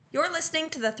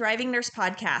listening to the Thriving Nurse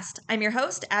Podcast. I'm your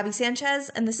host, Abby Sanchez,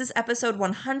 and this is episode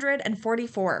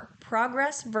 144,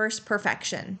 Progress vs.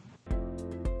 Perfection.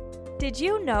 Did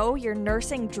you know your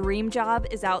nursing dream job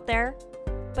is out there?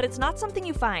 But it's not something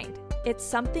you find. It's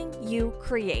something you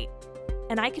create.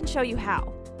 And I can show you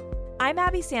how. I'm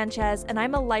Abby Sanchez, and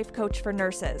I'm a life coach for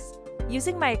nurses.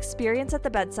 Using my experience at the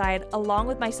bedside, along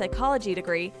with my psychology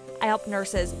degree, I help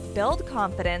nurses build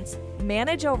confidence,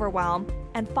 manage overwhelm,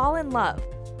 and fall in love,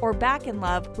 or back in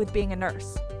love with being a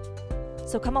nurse.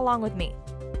 So come along with me,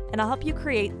 and I'll help you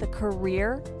create the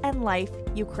career and life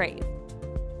you crave.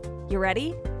 You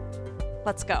ready?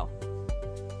 Let's go.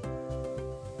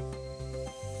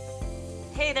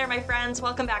 Hey there, my friends.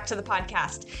 Welcome back to the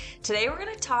podcast. Today we're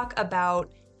going to talk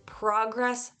about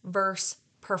progress versus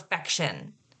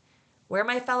perfection. Where are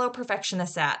my fellow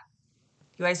perfectionists at?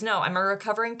 You guys know I'm a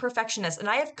recovering perfectionist, and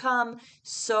I have come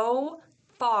so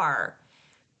far,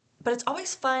 but it's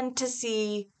always fun to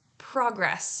see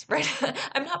progress, right?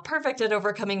 I'm not perfect at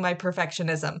overcoming my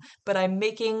perfectionism, but I'm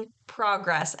making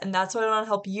progress, and that's what I want to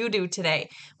help you do today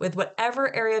with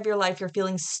whatever area of your life you're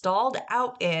feeling stalled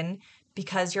out in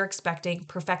because you're expecting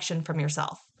perfection from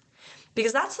yourself.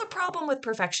 Because that's the problem with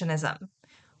perfectionism.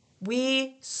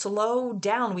 We slow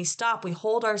down, we stop, we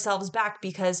hold ourselves back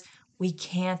because we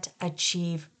can't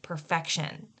achieve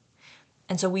perfection.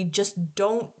 And so we just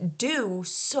don't do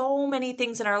so many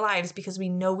things in our lives because we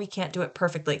know we can't do it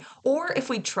perfectly. Or if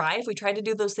we try to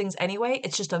do those things anyway,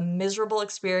 it's just a miserable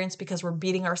experience because we're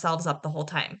beating ourselves up the whole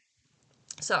time.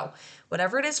 So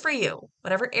whatever it is for you,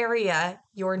 whatever area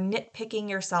you're nitpicking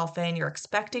yourself in, you're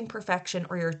expecting perfection,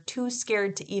 or you're too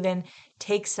scared to even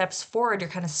take steps forward, you're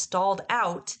kind of stalled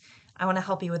out, I want to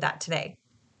help you with that today.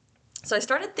 So I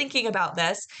started thinking about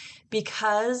this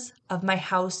because of my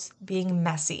house being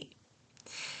messy.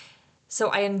 So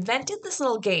I invented this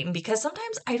little game because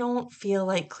sometimes I don't feel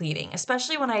like cleaning,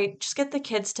 especially when I just get the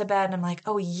kids to bed and I'm like,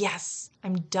 oh yes,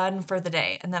 I'm done for the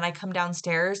day. And then I come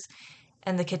downstairs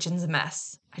and the kitchen's a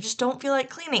mess. I just don't feel like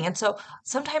cleaning. And so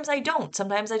sometimes I don't.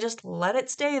 Sometimes I just let it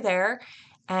stay there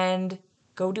and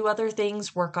go do other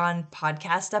things, work on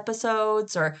podcast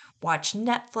episodes or watch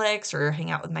Netflix or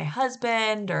hang out with my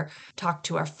husband or talk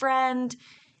to a friend.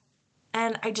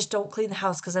 And I just don't clean the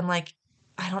house because I'm like,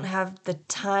 I don't have the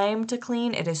time to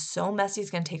clean. It is so messy. It's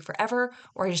going to take forever,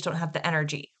 or I just don't have the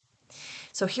energy.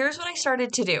 So here's what I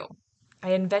started to do.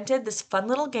 I invented this fun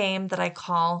little game that I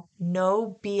call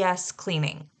No BS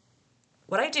Cleaning.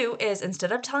 What I do is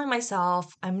instead of telling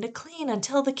myself I'm going to clean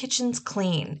until the kitchen's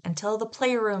clean, until the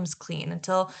playroom's clean,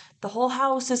 until the whole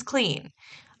house is clean,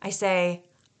 I say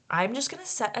I'm just going to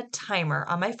set a timer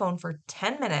on my phone for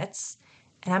 10 minutes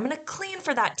and I'm going to clean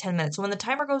for that 10 minutes. So when the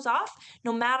timer goes off,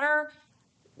 no matter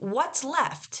what's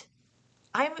left,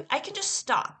 I can just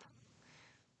stop.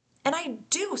 And I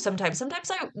do sometimes. Sometimes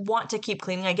I want to keep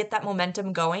cleaning. I get that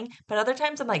momentum going. But other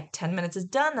times I'm like, 10 minutes is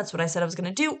done. That's what I said I was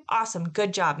going to do. Awesome.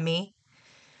 Good job, me.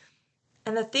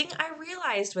 And the thing I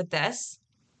realized with this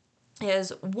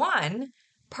is, one,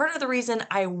 part of the reason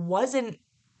I wasn't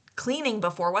cleaning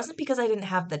before wasn't because I didn't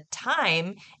have the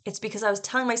time. It's because I was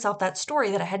telling myself that story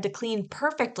that I had to clean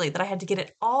perfectly, that I had to get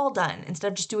it all done instead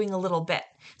of just doing a little bit.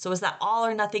 So it was that all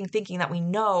or nothing thinking that we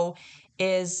know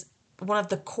is one of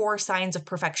the core signs of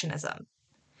perfectionism,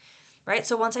 right?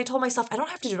 So once I told myself, I don't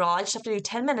have to do it all, I just have to do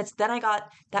 10 minutes, then I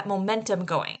got that momentum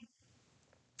going.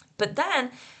 But then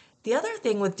the other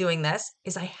thing with doing this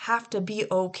is I have to be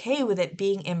okay with it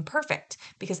being imperfect,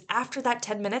 because after that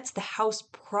 10 minutes, the house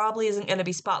probably isn't going to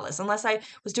be spotless. Unless I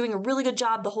was doing a really good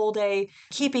job the whole day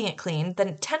keeping it clean,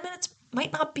 then 10 minutes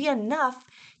might not be enough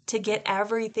to get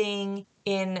everything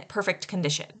in perfect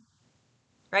condition,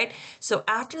 right? So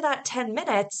after that 10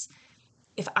 minutes,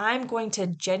 if I'm going to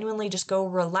genuinely just go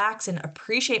relax and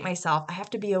appreciate myself, I have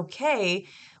to be okay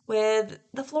with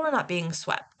the floor not being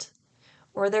swept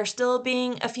or there still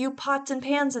being a few pots and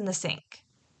pans in the sink.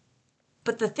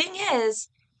 But the thing is,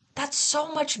 that's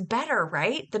so much better,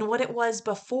 right, than what it was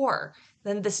before.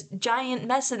 Than this giant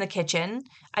mess in the kitchen.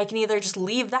 I can either just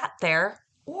leave that there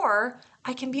or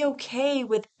I can be okay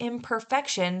with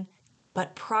imperfection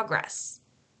but progress.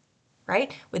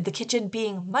 Right? With the kitchen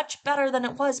being much better than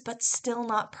it was, but still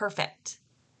not perfect.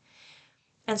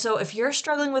 And so if you're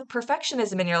struggling with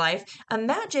perfectionism in your life,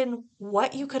 imagine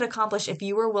what you could accomplish if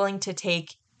you were willing to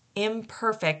take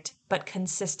imperfect but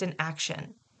consistent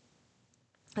action.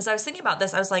 As I was thinking about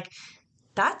this, I was like,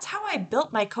 that's how I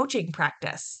built my coaching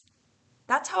practice.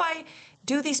 That's how I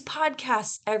do these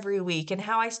podcasts every week and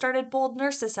how I started Bold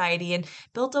Nurse Society and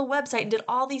built a website and did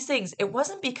all these things. It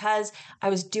wasn't because I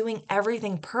was doing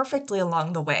everything perfectly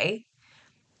along the way.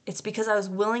 It's because I was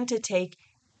willing to take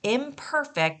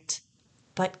imperfect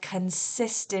but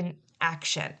consistent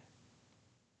action.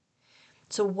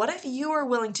 So what if you are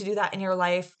willing to do that in your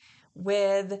life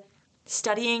with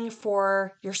studying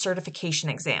for your certification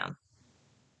exam?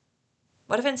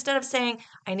 What if instead of saying,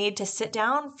 I need to sit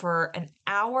down for an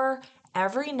hour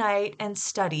every night and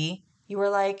study, you were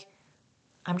like,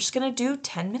 I'm just going to do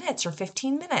 10 minutes or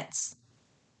 15 minutes.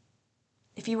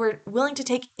 If you were willing to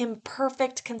take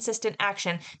imperfect, consistent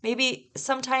action, maybe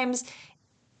sometimes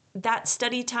that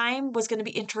study time was going to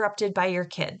be interrupted by your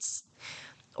kids,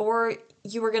 or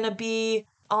you were going to be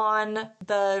on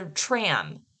the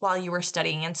tram while you were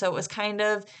studying, and so it was kind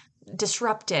of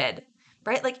disrupted,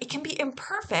 right? Like, it can be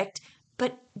imperfect,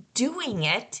 but doing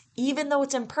it, even though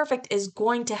it's imperfect, is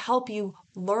going to help you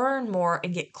learn more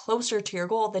and get closer to your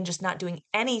goal than just not doing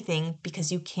anything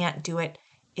because you can't do it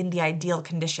in the ideal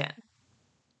condition.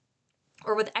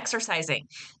 Or with exercising.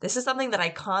 This is something that I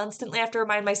constantly have to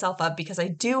remind myself of because I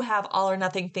do have all or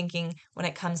nothing thinking when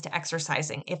it comes to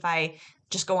exercising if I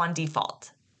just go on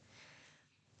default.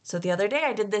 So the other day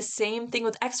I did this same thing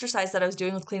with exercise that I was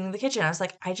doing with cleaning the kitchen. I was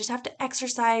like, I just have to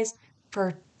exercise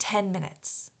for 10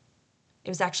 minutes. It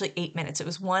was actually 8 minutes. It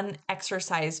was one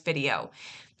exercise video.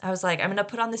 I was like, I'm going to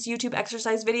put on this YouTube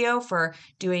exercise video for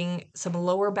doing some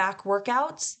lower back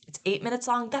workouts. It's 8 minutes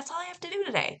long. That's all I have to do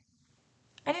today.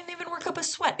 I didn't even work up a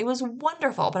sweat. It was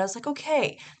wonderful. But I was like,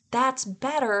 okay, that's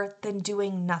better than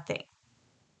doing nothing.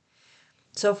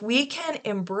 So if we can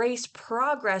embrace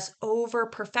progress over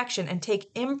perfection and take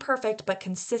imperfect but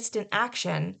consistent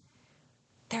action,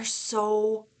 there's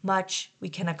so much we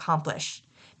can accomplish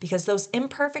because those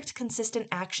imperfect, consistent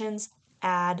actions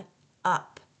add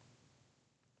up.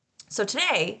 So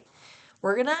today,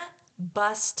 we're going to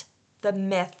bust the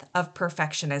myth of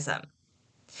perfectionism.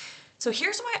 So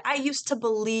here's why I used to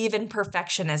believe in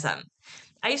perfectionism.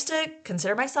 I used to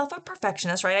consider myself a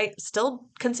perfectionist, right? I still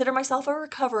consider myself a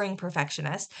recovering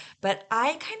perfectionist, but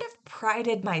I kind of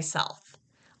prided myself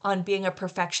on being a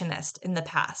perfectionist in the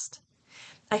past.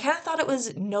 I kind of thought it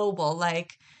was noble,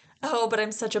 like, oh, but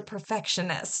I'm such a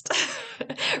perfectionist,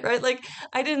 right? Like,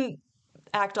 I didn't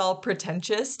act all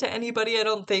pretentious to anybody, I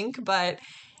don't think, but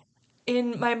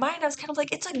in my mind, I was kind of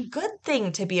like, it's a good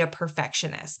thing to be a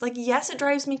perfectionist. Like, yes, it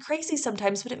drives me crazy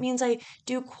sometimes, but it means I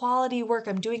do quality work.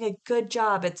 I'm doing a good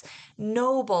job. It's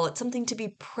noble. It's something to be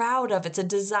proud of. It's a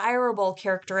desirable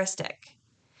characteristic.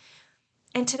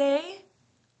 And today,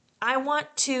 I want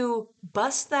to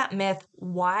bust that myth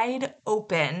wide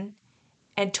open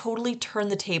and totally turn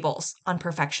the tables on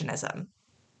perfectionism.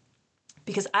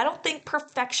 Because I don't think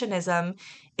perfectionism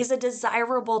is a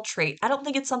desirable trait. I don't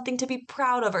think it's something to be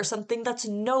proud of or something that's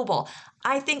noble.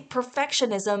 I think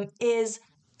perfectionism is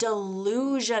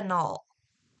delusional.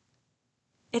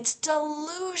 It's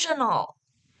delusional.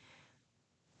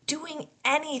 Doing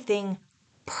anything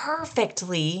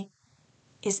perfectly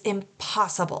is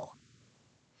impossible.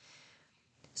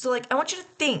 So, like, I want you to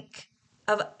think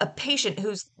of a patient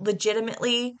who's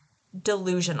legitimately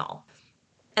delusional.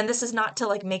 And this is not to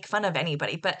like make fun of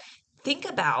anybody, but think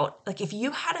about like if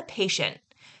you had a patient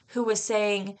who was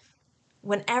saying,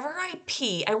 whenever I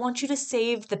pee, I want you to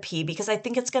save the pee because I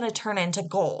think it's going to turn into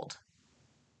gold.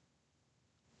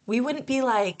 We wouldn't be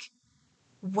like,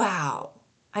 wow,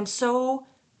 I'm so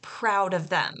proud of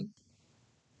them,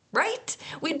 right?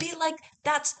 We'd be like,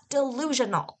 that's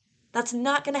delusional. That's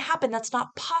not going to happen. That's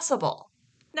not possible.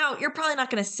 Now, you're probably not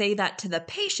going to say that to the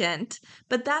patient,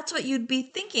 but that's what you'd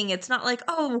be thinking. It's not like,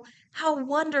 oh, how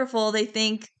wonderful they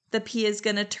think the pee is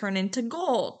going to turn into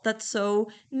gold. That's so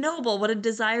noble. What a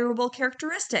desirable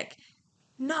characteristic.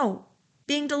 No,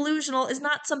 being delusional is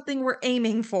not something we're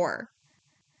aiming for.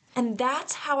 And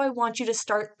that's how I want you to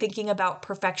start thinking about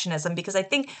perfectionism, because I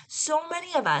think so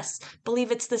many of us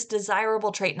believe it's this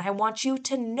desirable trait, and I want you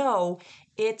to know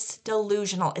it's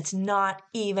delusional. It's not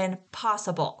even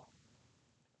possible.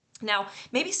 Now,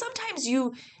 maybe sometimes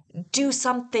you do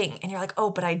something and you're like,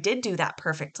 oh, but I did do that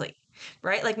perfectly,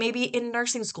 right? Like maybe in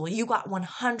nursing school, you got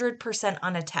 100%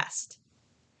 on a test.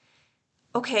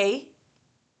 Okay,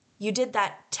 you did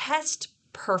that test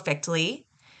perfectly,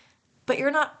 but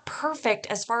you're not perfect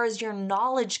as far as your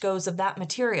knowledge goes of that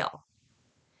material.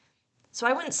 So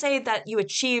I wouldn't say that you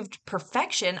achieved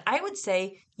perfection. I would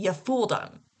say you fooled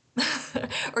them.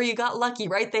 Or you got lucky,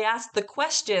 right? They asked the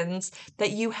questions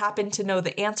that you happen to know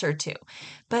the answer to.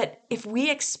 But if we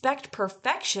expect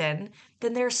perfection,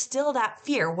 then there's still that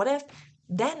fear. What if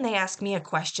then they ask me a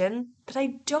question that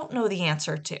I don't know the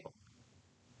answer to?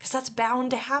 Because that's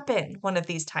bound to happen one of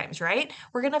these times, right?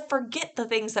 We're going to forget the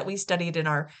things that we studied in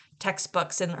our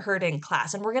textbooks and heard in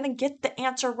class, and we're going to get the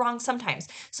answer wrong sometimes.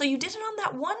 So you did it on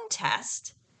that one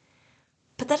test,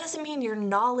 but that doesn't mean your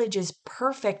knowledge is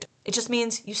perfect It just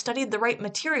means you studied the right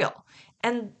material.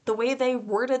 And the way they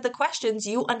worded the questions,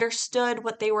 you understood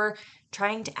what they were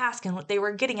trying to ask and what they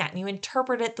were getting at. And you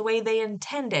interpreted it the way they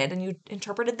intended. And you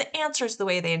interpreted the answers the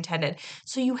way they intended.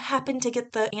 So you happened to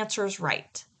get the answers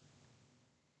right.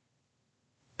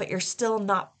 But you're still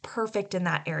not perfect in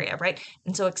that area, right?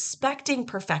 And so expecting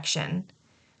perfection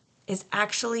is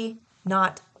actually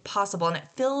not possible. And it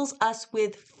fills us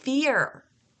with fear.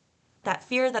 That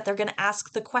fear that they're going to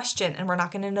ask the question and we're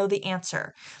not going to know the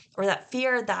answer. Or that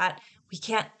fear that we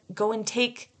can't go and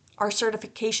take our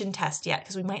certification test yet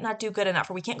because we might not do good enough.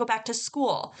 Or we can't go back to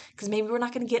school because maybe we're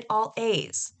not going to get all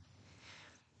A's.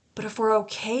 But if we're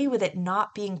okay with it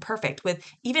not being perfect, with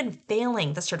even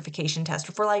failing the certification test,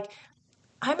 if we're like,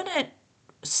 I'm going to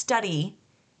study,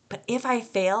 but if I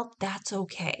fail, that's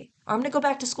okay. Or I'm going to go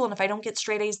back to school, and if I don't get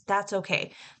straight A's, that's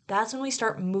okay. That's when we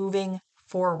start moving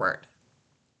forward.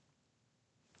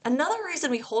 Another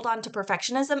reason we hold on to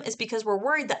perfectionism is because we're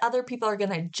worried that other people are going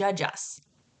to judge us.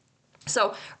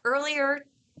 So earlier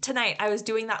tonight, I was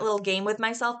doing that little game with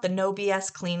myself, the no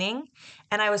BS cleaning,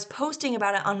 and I was posting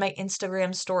about it on my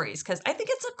Instagram stories because I think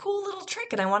it's a cool little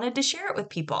trick and I wanted to share it with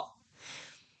people.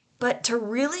 But to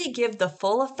really give the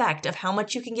full effect of how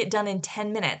much you can get done in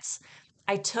 10 minutes,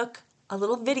 I took a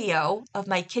little video of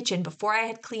my kitchen before I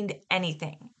had cleaned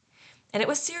anything. And it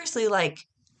was seriously like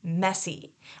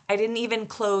messy. I didn't even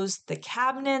close the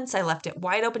cabinets. I left it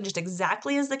wide open, just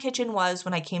exactly as the kitchen was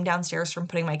when I came downstairs from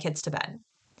putting my kids to bed.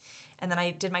 And then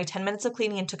I did my 10 minutes of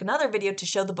cleaning and took another video to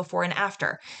show the before and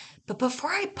after. But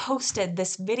before I posted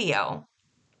this video,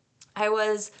 I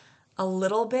was a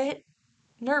little bit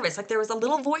nervous. Like there was a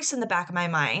little voice in the back of my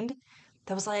mind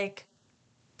that was like,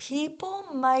 people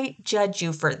might judge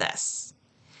you for this.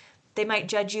 They might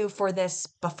judge you for this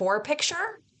before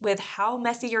picture with how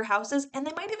messy your house is, and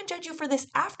they might even judge you for this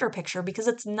after picture because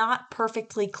it's not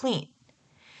perfectly clean.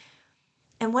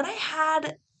 And when I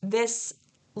had this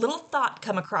little thought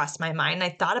come across my mind, I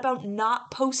thought about not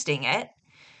posting it,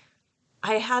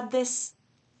 I had this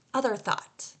other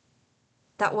thought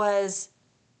that was,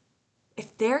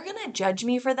 if they're going to judge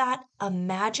me for that,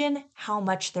 imagine how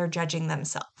much they're judging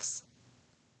themselves.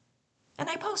 And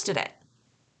I posted it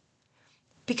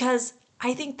because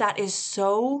I think that is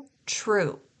so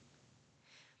true.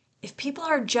 If people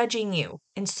are judging you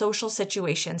in social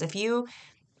situations, if you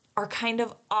are kind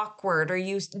of awkward or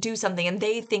you do something and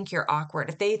they think you're awkward,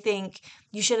 if they think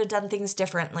you should have done things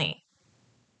differently,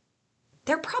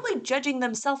 they're probably judging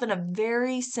themselves in a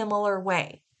very similar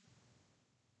way.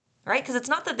 Right? Because it's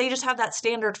not that they just have that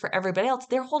standard for everybody else.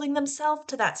 They're holding themselves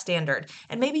to that standard.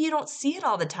 And maybe you don't see it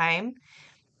all the time,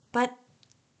 but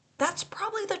that's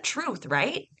probably the truth,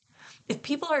 right? If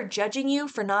people are judging you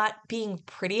for not being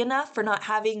pretty enough, for not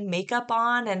having makeup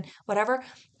on and whatever,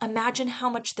 imagine how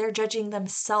much they're judging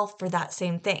themselves for that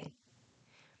same thing.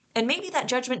 And maybe that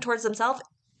judgment towards themselves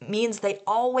means they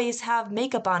always have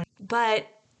makeup on, but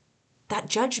that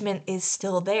judgment is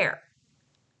still there.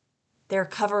 They're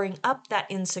covering up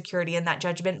that insecurity and that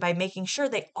judgment by making sure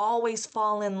they always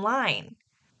fall in line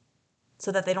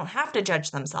so that they don't have to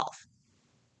judge themselves.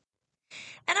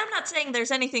 And I'm not saying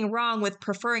there's anything wrong with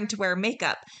preferring to wear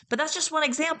makeup, but that's just one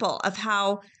example of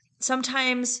how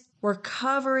sometimes we're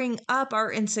covering up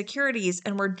our insecurities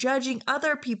and we're judging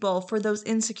other people for those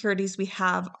insecurities we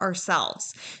have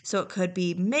ourselves. So it could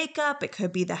be makeup, it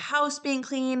could be the house being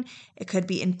clean, it could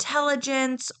be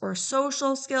intelligence or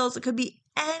social skills, it could be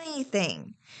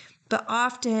anything. But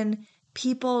often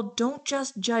people don't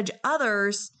just judge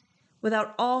others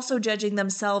without also judging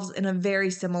themselves in a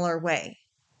very similar way.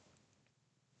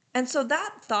 And so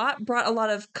that thought brought a lot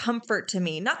of comfort to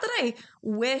me. Not that I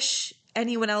wish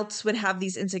anyone else would have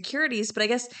these insecurities, but I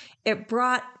guess it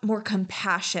brought more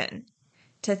compassion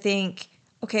to think,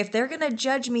 okay, if they're going to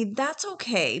judge me, that's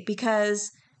okay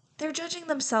because they're judging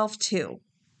themselves too.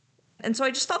 And so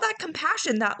I just felt that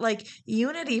compassion, that like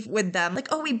unity with them. Like,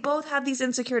 oh, we both have these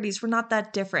insecurities. We're not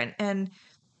that different. And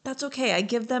that's okay. I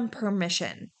give them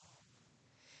permission.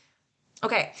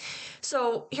 Okay,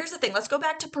 so here's the thing. Let's go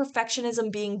back to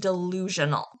perfectionism being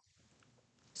delusional.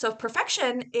 So if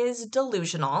perfection is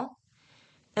delusional,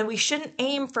 and we shouldn't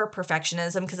aim for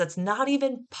perfectionism because it's not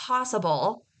even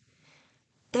possible,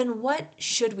 then what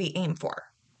should we aim for?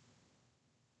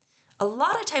 A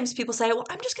lot of times people say, well,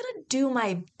 I'm just going to do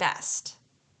my best,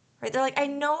 right? They're like, I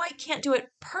know I can't do it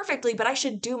perfectly, but I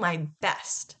should do my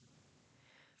best.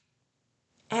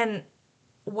 And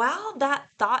while that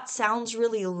thought sounds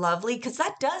really lovely, because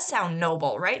that does sound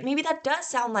noble, right? Maybe that does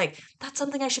sound like that's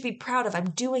something I should be proud of. I'm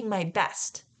doing my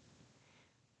best.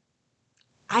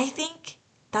 I think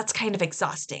that's kind of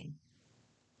exhausting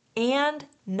and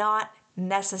not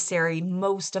necessary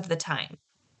most of the time.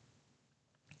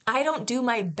 I don't do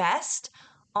my best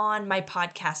on my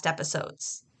podcast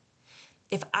episodes.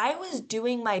 If I was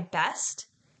doing my best,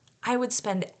 I would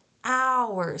spend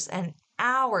hours and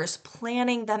hours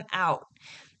planning them out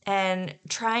and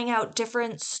trying out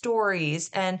different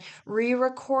stories and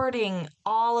re-recording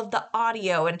all of the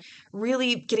audio and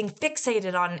really getting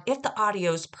fixated on if the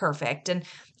audio's perfect. And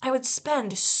I would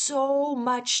spend so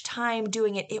much time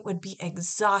doing it, it would be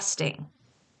exhausting.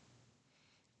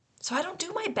 So I don't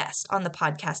do my best on the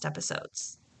podcast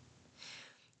episodes.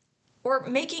 Or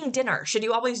making dinner. Should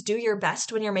you always do your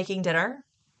best when you're making dinner?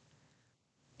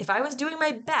 If I was doing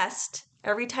my best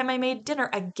every time I made dinner,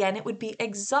 again, it would be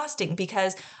exhausting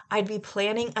because I'd be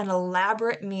planning an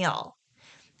elaborate meal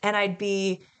and I'd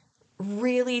be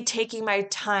really taking my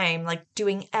time, like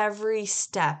doing every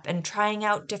step and trying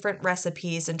out different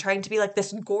recipes and trying to be like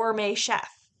this gourmet chef.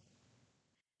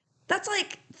 That's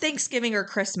like Thanksgiving or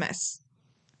Christmas.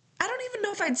 I don't even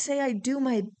know if I'd say I do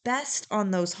my best on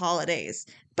those holidays,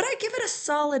 but I give it a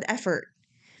solid effort.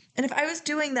 And if I was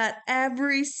doing that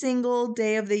every single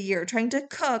day of the year, trying to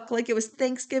cook like it was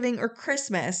Thanksgiving or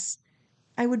Christmas,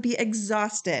 I would be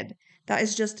exhausted. That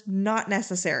is just not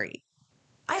necessary.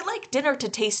 I like dinner to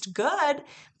taste good.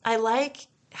 I like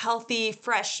healthy,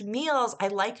 fresh meals. I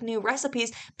like new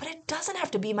recipes, but it doesn't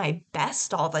have to be my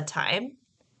best all the time.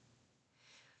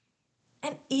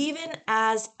 And even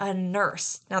as a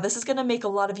nurse, now this is going to make a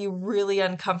lot of you really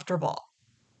uncomfortable.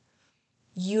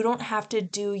 You don't have to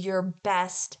do your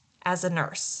best as a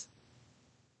nurse.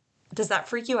 Does that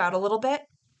freak you out a little bit?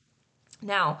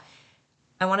 Now,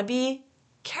 I want to be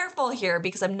careful here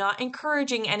because I'm not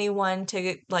encouraging anyone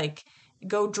to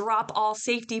go drop all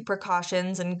safety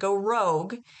precautions and go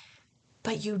rogue,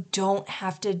 but you don't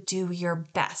have to do your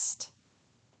best.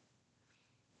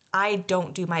 I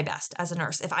don't do my best as a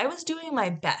nurse. If I was doing my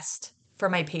best for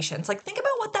my patients, think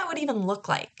about what that would even look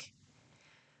like.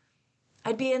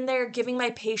 I'd be in there giving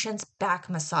my patients back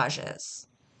massages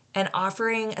and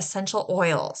offering essential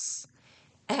oils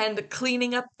and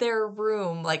cleaning up their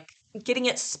room, getting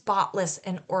it spotless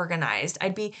and organized.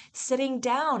 I'd be sitting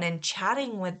down and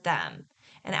chatting with them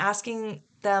and asking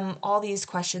them all these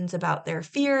questions about their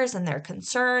fears and their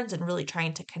concerns and really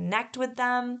trying to connect with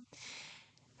them.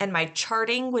 And my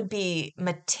charting would be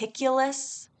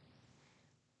meticulous.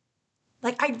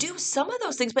 I do some of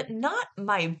those things, but not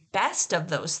my best of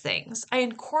those things. I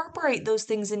incorporate those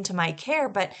things into my care,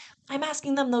 but I'm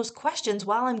asking them those questions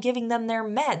while I'm giving them their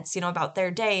meds, about their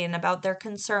day and about their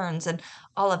concerns and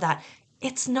all of that.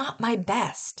 It's not my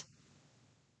best.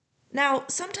 Now,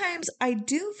 sometimes I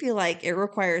do feel like it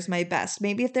requires my best.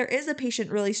 Maybe if there is a patient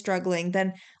really struggling,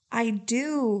 then I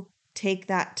do take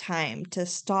that time to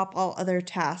stop all other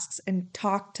tasks and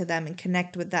talk to them and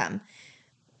connect with them.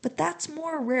 But that's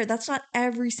more rare. That's not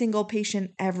every single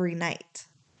patient every night.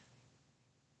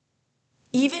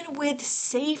 Even with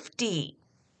safety,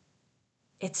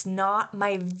 it's not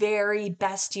my very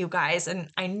best, you guys. And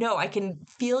I know I can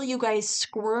feel you guys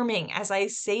squirming as I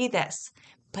say this,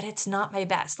 but it's not my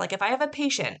best. If I have a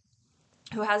patient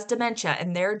who has dementia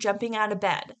and they're jumping out of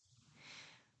bed,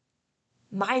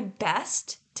 my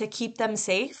best to keep them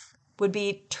safe would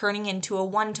be turning into a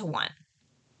one-to-one,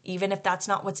 even if that's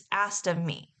not what's asked of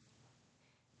me.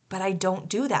 But I don't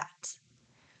do that.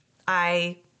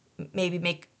 I maybe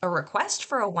make a request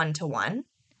for a one-to-one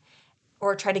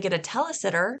or try to get a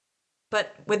telesitter.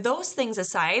 But with those things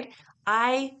aside,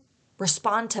 I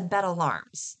respond to bed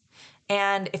alarms.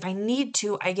 And if I need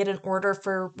to, I get an order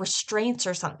for restraints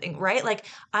or something, right?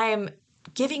 I'm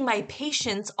giving my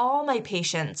patients, all my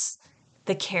patients,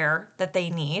 the care that they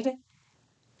need.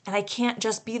 And I can't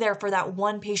just be there for that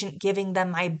one patient giving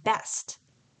them my best.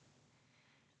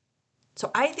 So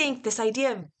I think this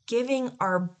idea of giving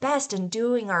our best and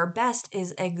doing our best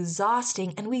is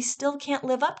exhausting, and we still can't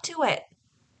live up to it.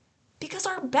 Because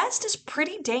our best is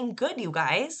pretty dang good, you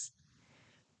guys.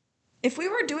 If we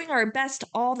were doing our best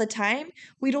all the time,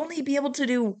 we'd only be able to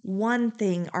do one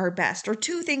thing our best or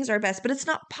two things our best, but it's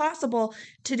not possible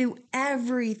to do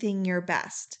everything your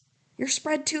best. You're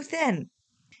spread too thin.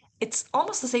 It's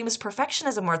almost the same as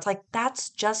perfectionism, where it's that's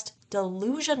just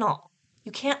delusional.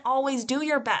 You can't always do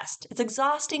your best. It's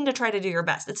exhausting to try to do your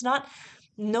best. It's not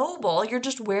noble. You're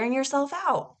just wearing yourself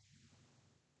out.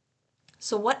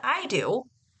 So what I do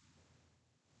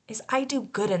is I do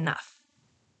good enough.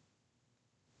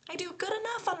 I do good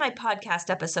enough on my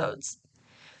podcast episodes.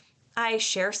 I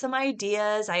share some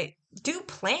ideas. I do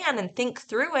plan and think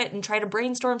through it and try to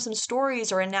brainstorm some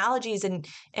stories or analogies and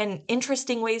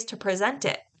interesting ways to present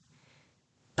it.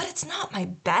 But it's not my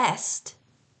best.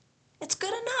 It's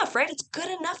good enough, right? It's good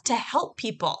enough to help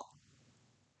people.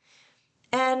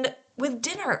 And with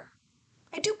dinner,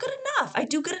 I do good enough. I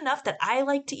do good enough that I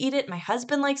like to eat it. My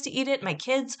husband likes to eat it. My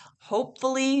kids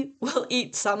hopefully will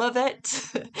eat some of it.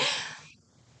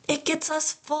 It gets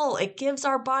us full. It gives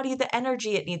our body the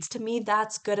energy it needs. To me,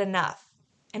 that's good enough.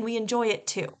 And we enjoy it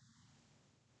too.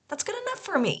 That's good enough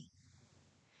for me.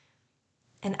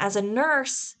 And as a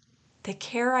nurse, the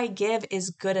care I give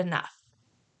is good enough.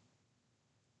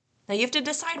 Now you have to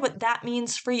decide what that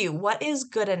means for you. What is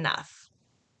good enough?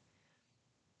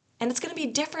 And it's going to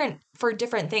be different for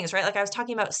different things, right? Like I was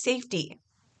talking about safety.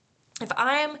 If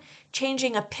I'm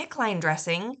changing a PICC line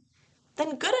dressing,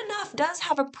 then good enough does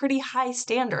have a pretty high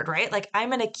standard, right? Like I'm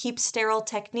going to keep sterile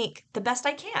technique the best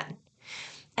I can.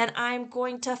 And I'm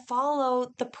going to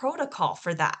follow the protocol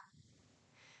for that.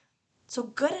 So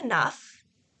good enough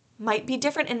might be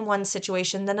different in one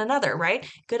situation than another, right?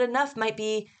 Good enough might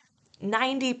be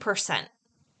 90%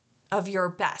 of your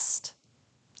best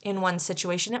in one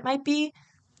situation. It might be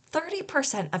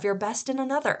 30% of your best in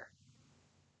another.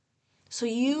 So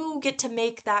you get to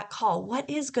make that call. What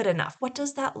is good enough? What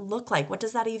does that look like? What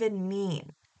does that even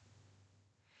mean?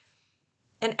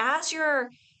 And as you're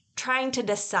trying to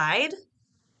decide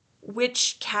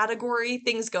which category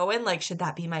things go in, like, should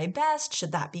that be my best?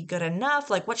 Should that be good enough?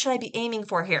 Like, what should I be aiming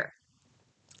for here?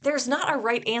 There's not a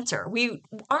right answer. We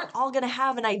aren't all going to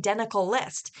have an identical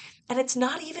list. And it's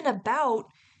not even about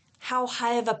how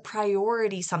high of a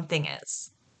priority something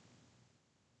is.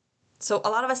 So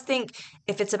a lot of us think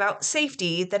if it's about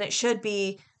safety, then it should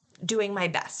be doing my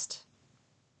best,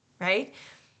 right?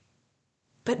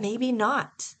 But maybe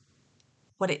not.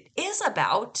 What it is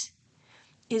about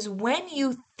is when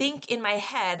you think in my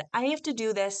head, I have to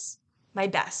do this my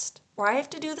best, or I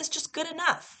have to do this just good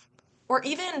enough, or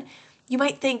even you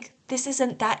might think this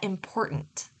isn't that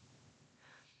important.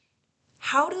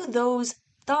 How do those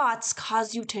thoughts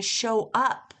cause you to show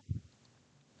up?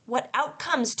 What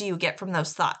outcomes do you get from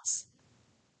those thoughts?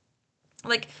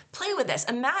 Like, play with this.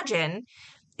 Imagine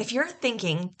if you're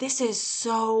thinking, this is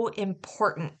so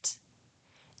important,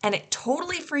 and it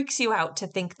totally freaks you out to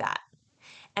think that.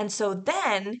 And so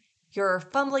then you're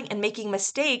fumbling and making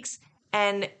mistakes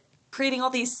and creating all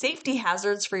these safety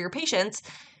hazards for your patients.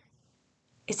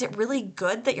 Is it really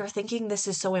good that you're thinking this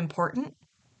is so important?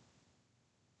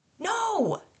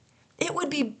 No! It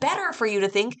would be better for you to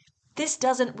think this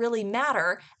doesn't really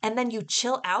matter, and then you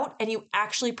chill out and you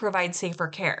actually provide safer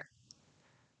care.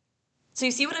 So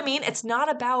you see what I mean? It's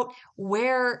not about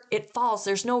where it falls.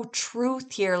 There's no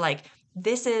truth here, like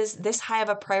this is this high of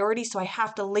a priority, so I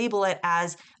have to label it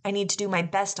as I need to do my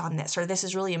best on this, or this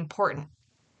is really important.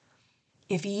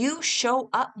 If you show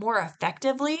up more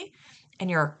effectively and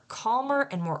you're calmer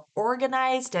and more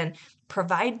organized and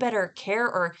provide better care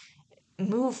or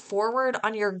move forward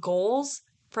on your goals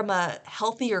from a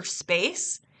healthier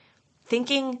space,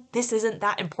 thinking this isn't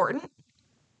that important,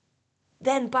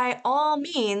 then by all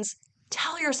means,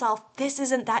 tell yourself this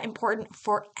isn't that important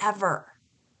forever.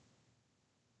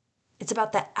 It's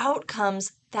about the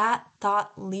outcomes that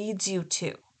thought leads you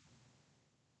to.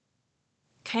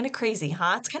 Kind of crazy,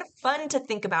 huh? It's kind of fun to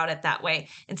think about it that way.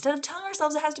 Instead of telling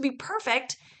ourselves it has to be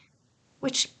perfect,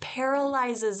 which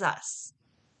paralyzes us,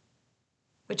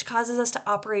 which causes us to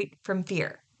operate from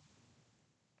fear.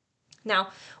 Now,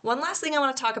 one last thing I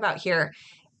want to talk about here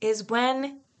is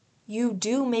when you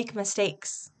do make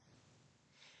mistakes.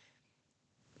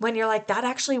 When you're like, that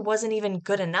actually wasn't even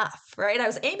good enough, right? I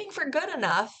was aiming for good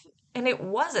enough and it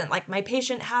wasn't. Like my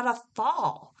patient had a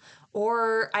fall,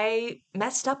 or I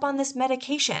messed up on this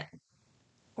medication,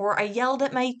 or I yelled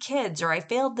at my kids, or I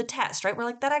failed the test, right? We're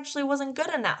like, that actually wasn't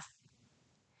good enough.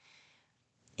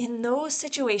 In those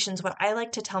situations, what I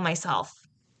like to tell myself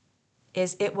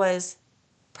is it was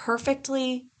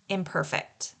perfectly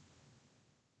imperfect.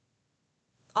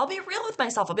 I'll be real with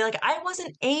myself. I'll be like, I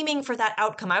wasn't aiming for that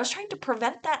outcome. I was trying to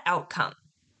prevent that outcome,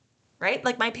 right?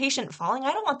 Like my patient falling,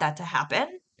 I don't want that to happen.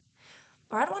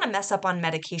 Or I don't want to mess up on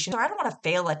medication, or I don't want to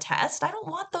fail a test. I don't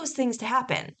want those things to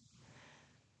happen.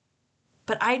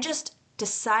 But I just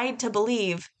decide to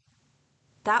believe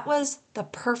that was the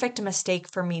perfect mistake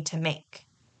for me to make.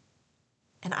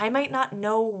 And I might not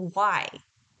know why.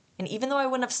 And even though I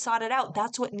wouldn't have sought it out,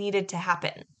 that's what needed to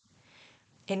happen.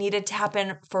 It needed to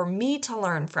happen for me to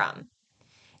learn from.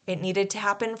 It needed to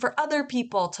happen for other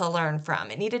people to learn from.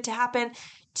 It needed to happen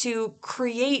to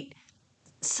create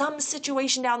some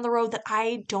situation down the road that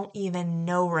I don't even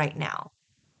know right now.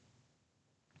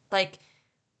 Like,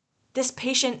 this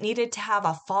patient needed to have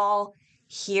a fall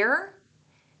here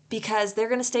because they're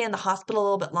going to stay in the hospital a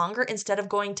little bit longer instead of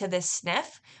going to this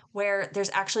SNF where there's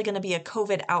actually going to be a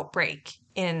COVID outbreak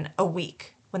in a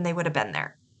week when they would have been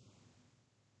there.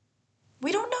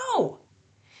 We don't know.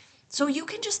 So you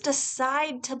can just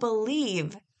decide to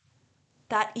believe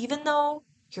that even though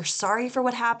you're sorry for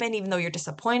what happened, even though you're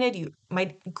disappointed, you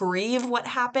might grieve what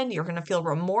happened, you're going to feel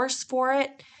remorse for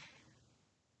it,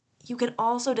 you can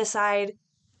also decide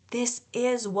this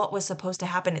is what was supposed to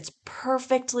happen. It's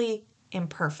perfectly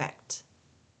imperfect.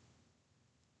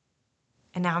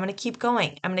 And now I'm going to keep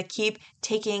going. I'm going to keep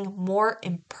taking more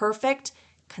imperfect,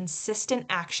 consistent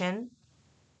action,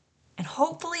 and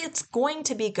hopefully it's going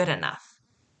to be good enough.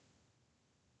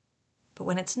 But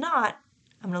when it's not,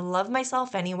 I'm going to love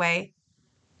myself anyway.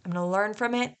 I'm going to learn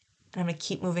from it, and I'm going to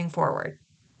keep moving forward.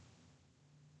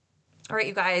 All right,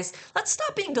 you guys, let's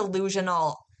stop being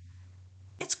delusional.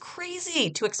 It's crazy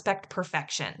to expect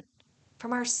perfection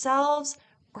from ourselves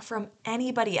or from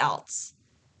anybody else.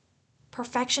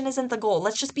 Perfection isn't the goal.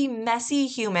 Let's just be messy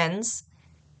humans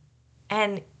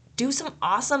and do some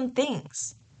awesome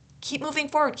things. Keep moving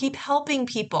forward. Keep helping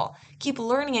people. Keep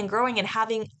learning and growing and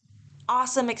having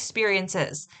awesome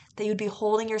experiences that you'd be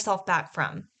holding yourself back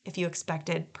from if you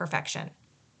expected perfection.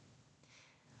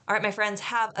 All right, my friends,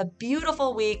 have a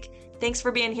beautiful week. Thanks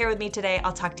for being here with me today.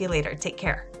 I'll talk to you later. Take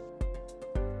care.